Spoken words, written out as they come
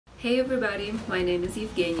Hey everybody, my name is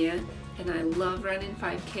Evgeniya and I love running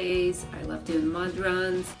 5Ks, I love doing mud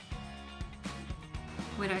runs.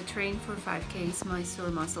 When I train for 5Ks, my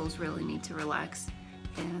sore muscles really need to relax,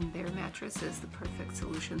 and Bear Mattress is the perfect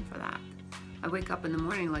solution for that. I wake up in the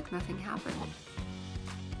morning like nothing happened.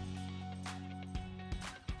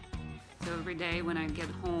 So every day when I get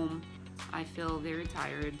home, I feel very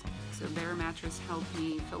tired. So Bear Mattress helped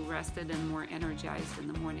me feel rested and more energized in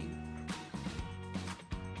the morning.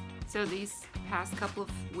 So these past couple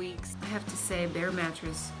of weeks, I have to say Bear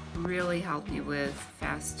Mattress really helped me with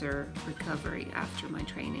faster recovery after my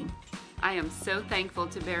training. I am so thankful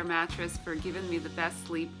to Bear Mattress for giving me the best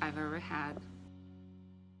sleep I've ever had.